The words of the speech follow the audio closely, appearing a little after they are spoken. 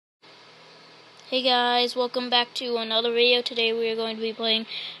Hey guys, welcome back to another video. Today we are going to be playing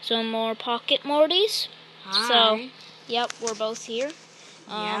some more Pocket Mortys. Hi. So, yep, we're both here.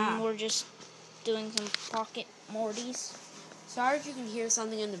 Yeah. We're just doing some Pocket Mortys. Sorry if you can hear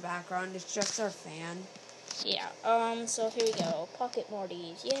something in the background. It's just our fan. Yeah, so here we go. Pocket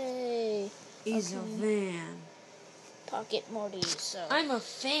Mortys. Yay! He's a fan. Pocket Mortys, so... I'm a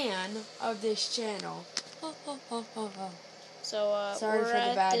fan of this channel. So, Sorry we're for the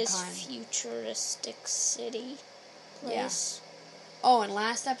at bad this pun. futuristic city place. Yeah. Oh, and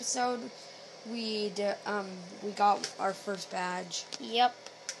last episode, we got our first badge. Yep.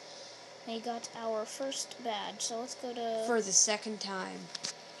 We got our first badge, so let's go to... For the second time.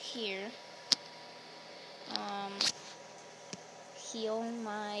 Here. Heal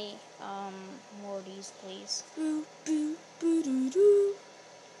my, Mortys, please. Boo, boo, boo, doo, doo.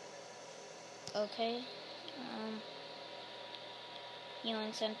 Okay.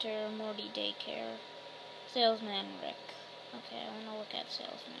 Healing Center, Morty Daycare. Salesman Rick. Okay, I want to look at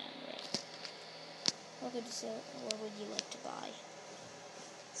Salesman Rick. What would you like to buy?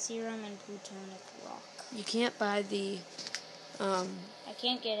 Serum and plutonic rock. You can't buy the, I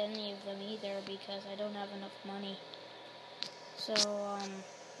can't get any of them either because I don't have enough money. So,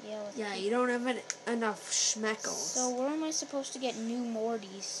 yeah. Yeah, you don't have enough schmeckles. So where am I supposed to get new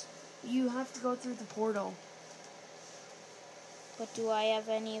Mortys? You have to go through the portal. But do I have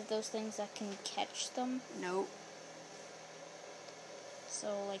any of those things that can catch them? Nope. So,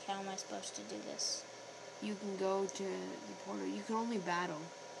 like, how am I supposed to do this? You can go to the portal. You can only battle.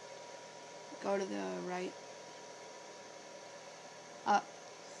 Go to the right. Up.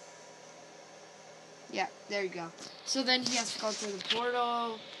 Yeah, there you go. So then he has to go through the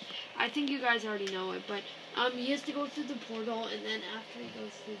portal. I think you guys already know it, but he has to go through the portal, and then after he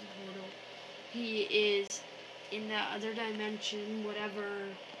goes through the portal, he is in the other dimension,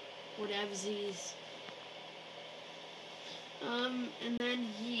 whatevsies. And then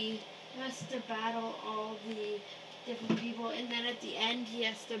he has to battle all the different people, and then at the end he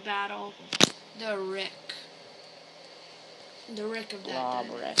has to battle the Rick. The Rick of that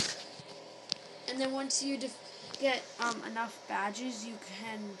dimension. And then once you get enough badges, you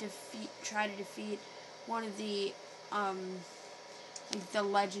can try to defeat one of the like the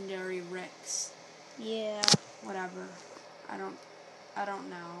legendary Ricks. Yeah. Whatever. I don't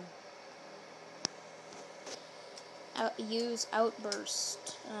know. Use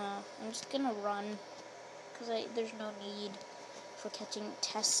Outburst. I'm just gonna run because there's no need for catching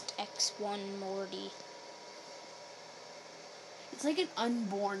Test X1 Morty. It's like an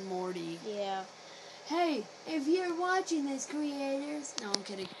unborn Morty. Yeah. Hey, if you're watching this, creators... No, I'm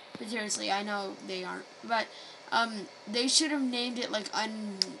kidding. But seriously, I know they aren't. But, they should have named it, like,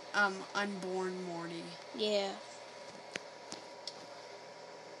 Unborn Morty. Yeah.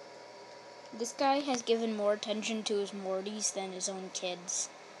 This guy has given more attention to his Mortys than his own kids.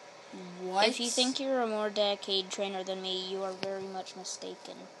 What? If you think you're a more decade trainer than me, you are very much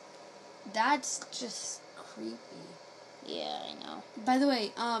mistaken. That's just creepy. Yeah, I know. By the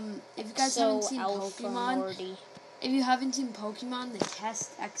way, if you guys haven't seen Alpha Pokemon, Morty. if you haven't seen Pokemon, the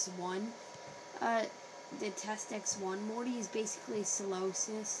Test X1 Morty is basically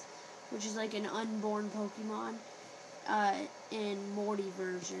Solosis, which is like an unborn Pokemon, in Morty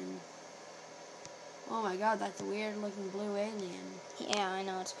version. Oh my god, that's a weird looking blue alien. Yeah, I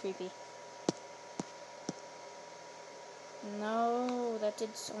know, it's creepy. No, that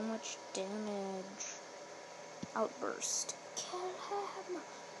did so much damage. Outburst. Kill him.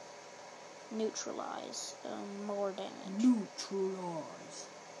 Neutralize. More damage. Neutralize.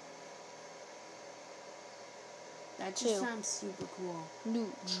 That just sounds super cool.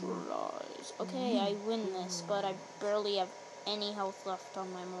 Neutralize. Okay, I win this, but I barely have any health left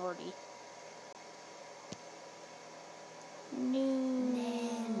on my Morty.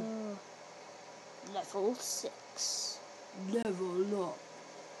 No. Level 6. Level up.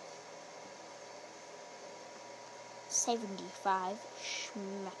 75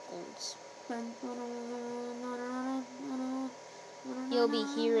 schmeckles. You'll be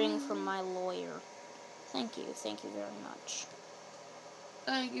hearing from my lawyer. Thank you very much.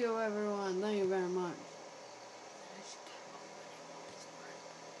 Thank you, everyone. Thank you very much.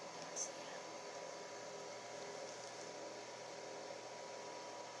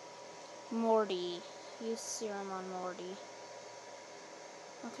 Morty. Use serum on Morty.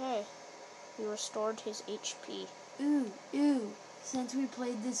 Okay. We restored his HP. Ooh. Since we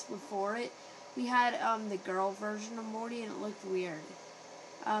played this before we had the girl version of Morty and it looked weird.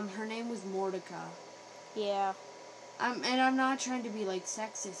 Her name was Mortica. Yeah. And I'm not trying to be like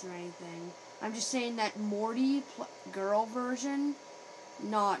sexist or anything. I'm just saying that Morty girl version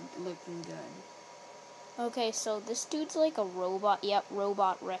not looking good. Okay, so this dude's like a robot. Yep,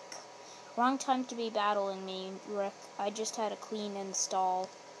 Robot Rick. Wrong time to be battling me, Rick. I just had a clean install.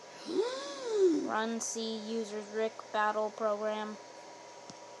 Run C users Rick battle program.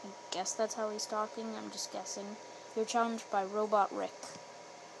 I guess that's how he's talking. I'm just guessing. You're challenged by Robot Rick.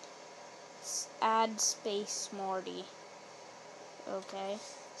 Add space Morty. Okay.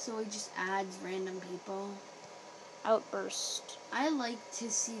 So he just adds random people. Outburst. I like to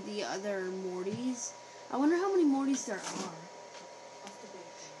see the other Mortys. I wonder how many Mortys there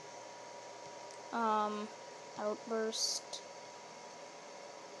are. Outburst.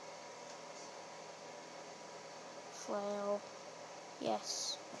 Flail.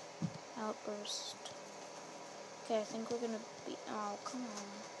 Yes. Outburst. Okay, I think we're gonna beat. Oh, come on.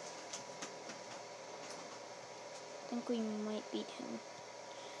 I think we might beat him.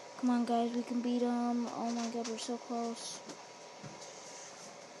 Come on, guys, we can beat him. Oh my god, we're so close.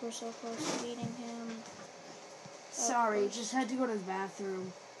 We're so close to beating him. Sorry, just had to go to the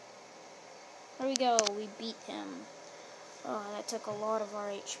bathroom. There we go, we beat him. Oh, that took a lot of our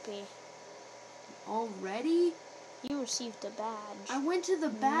HP. Already? You received a badge. I went to the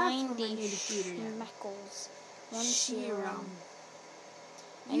bathroom 90 and you defeated him. schmeckles. 1 Serum. serum.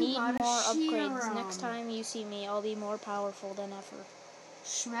 I You need got more a upgrades. serum. Next time you see me, I'll be more powerful than ever.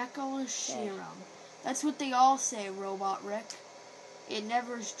 Schmeckle is serum. That's what they all say, Robot Rick. It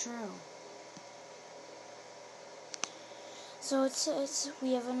never is true. So it's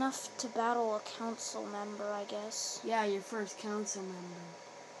we have enough to battle a council member, I guess. Yeah, your first council member.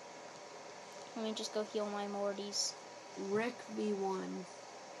 Let me just go heal my Mortys. Rick V1.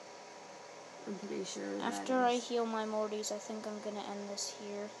 I'm pretty sure. After I heal my Mortys, I think I'm gonna end this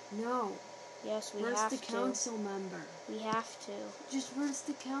here. No. Yes, we Where's have the to. council member? We have to. Just where's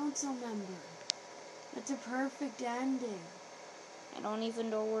the council member? That's a perfect ending. I don't even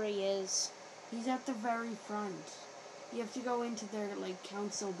know where he is. He's at the very front. You have to go into their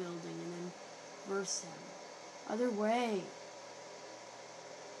council building and then verse him. Other way.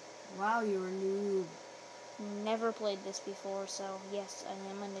 Wow, you're a noob. Never played this before, so yes, I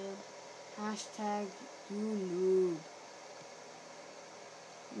am a noob. Hashtag you noob.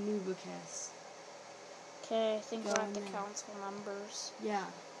 Noobicus. Okay, I think we're at the Go in. council members. Yeah.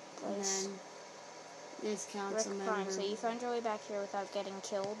 Place. And then this council Rick member. Prime, so you found your way back here without getting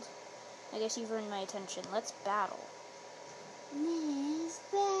killed. I guess you've earned my attention. Let's battle. Let's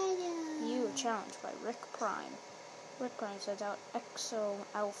battle. You are challenged by Rick Prime. Rick Prime sends out Exo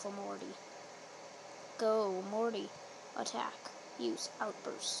Alpha Morty. Go, Morty. Attack. Use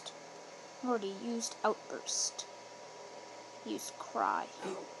Outburst. Morty used Outburst. Use Cry.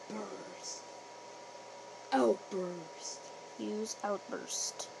 Outburst. Outburst. Use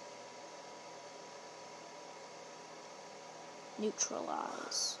Outburst.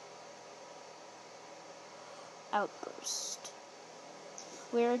 Neutralize. Outburst.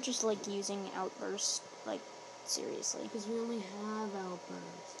 We're just using Outburst, seriously. Because we only have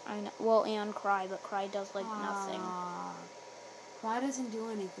Outburst. I know. Well, and Cry, but Cry does nothing. Cry doesn't do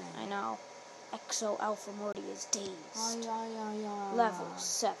anything. I know. Exo Alpha Morty is dazed. Ay. Level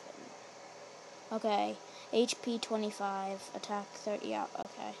 7. Okay. HP 25. Attack 30. Yeah,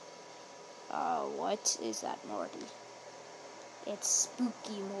 okay. What is that Morty? It's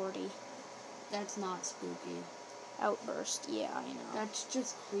Spooky Morty. That's not spooky. Outburst. Yeah, I know. That's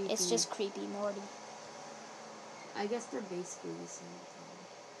just creepy. It's just creepy Morty. I guess they're basically the same thing.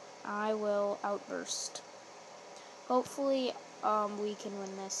 I will Outburst. Hopefully, we can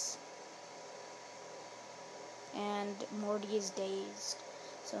win this. And Morty is dazed.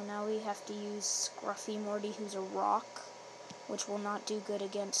 So now we have to use Scruffy Morty, who's a rock, which will not do good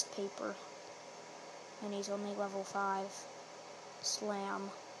against paper. And he's only level 5. Slam.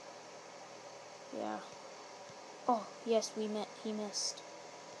 Yeah. Oh, yes, he missed.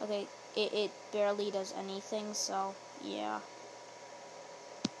 Okay, it barely does anything, so, yeah.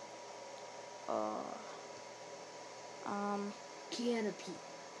 Canopy.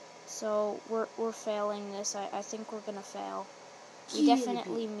 So, we're failing this. I think we're gonna fail. We Canopy.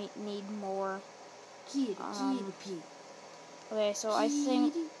 definitely need more. Canopy. Okay, so I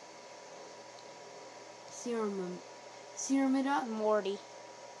think... Serum it up. Morty.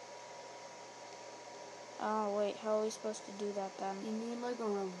 Oh, wait, how are we supposed to do that then? You need a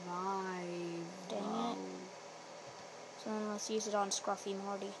revive. Dang it. So then let's use it on Scruffy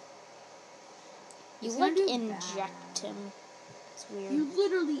Morty. You inject him. It's weird. You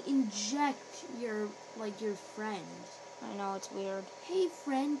literally inject your friend. I know, it's weird. Hey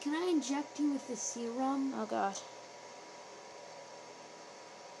friend, can I inject you with the serum? Oh god.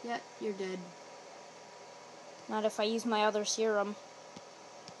 Yep, you're dead. Not if I use my other serum.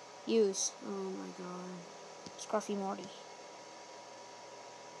 Use. Oh my god. Scruffy Morty.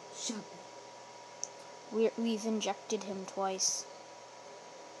 Shut up. We've injected him twice.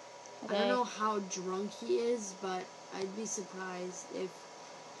 Okay. I don't know how drunk he is, but I'd be surprised if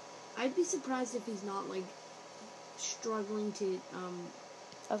he's not like struggling to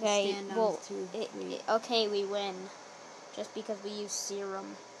Okay, stand on well, his 2 feet. okay, we win. Just because we use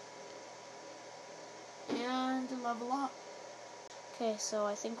serum. And to level up. Okay, so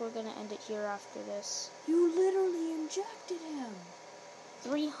I think we're gonna end it here after this. You literally injected him.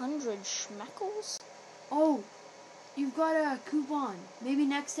 300 schmeckles? Oh, you've got a coupon. Maybe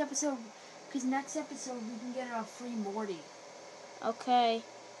next episode, because next episode we can get a free Morty. Okay,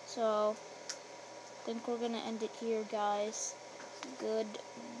 so I think we're gonna end it here, guys.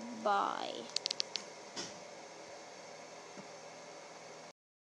 Goodbye.